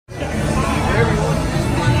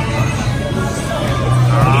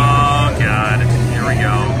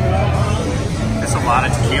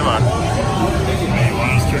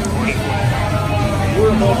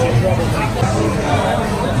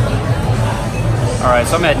Alright,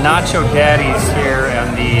 so I'm at Nacho Daddy's here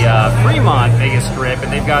on the Fremont Vegas Strip,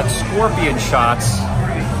 and they've got scorpion shots.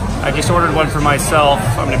 I just ordered one for myself.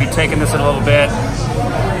 I'm going to be taking this in a little bit.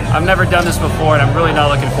 I've never done this before, and I'm really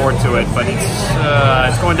not looking forward to it, but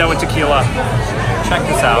it's going down with tequila. Check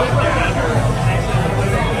this out.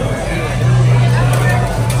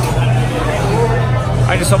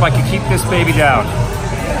 I just hope I can keep this baby down.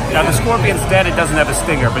 Now, the scorpion's dead, it doesn't have a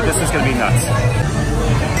stinger, but this is going to be nuts.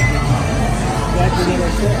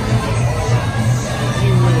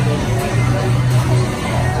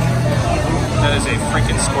 That is a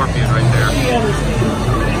freaking scorpion right there.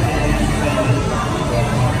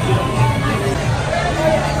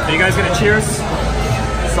 Are you guys gonna cheers?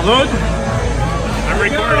 Salute! I'm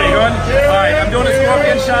recording. You going? Alright, I'm doing a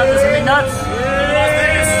scorpion shot. This is gonna be nuts. Las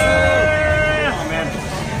Vegas. Oh man.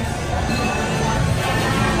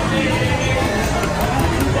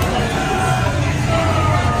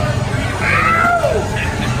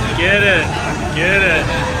 Get it. Get it.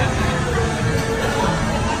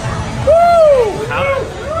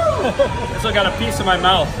 This one got a piece in my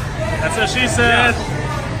mouth. That's what she said. Yeah.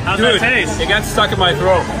 How's that taste? It got stuck in my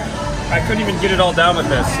throat. I couldn't even get it all down with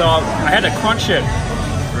this, so I had to crunch it.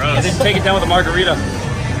 Gross. And then take it down with a margarita.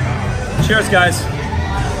 Cheers, guys.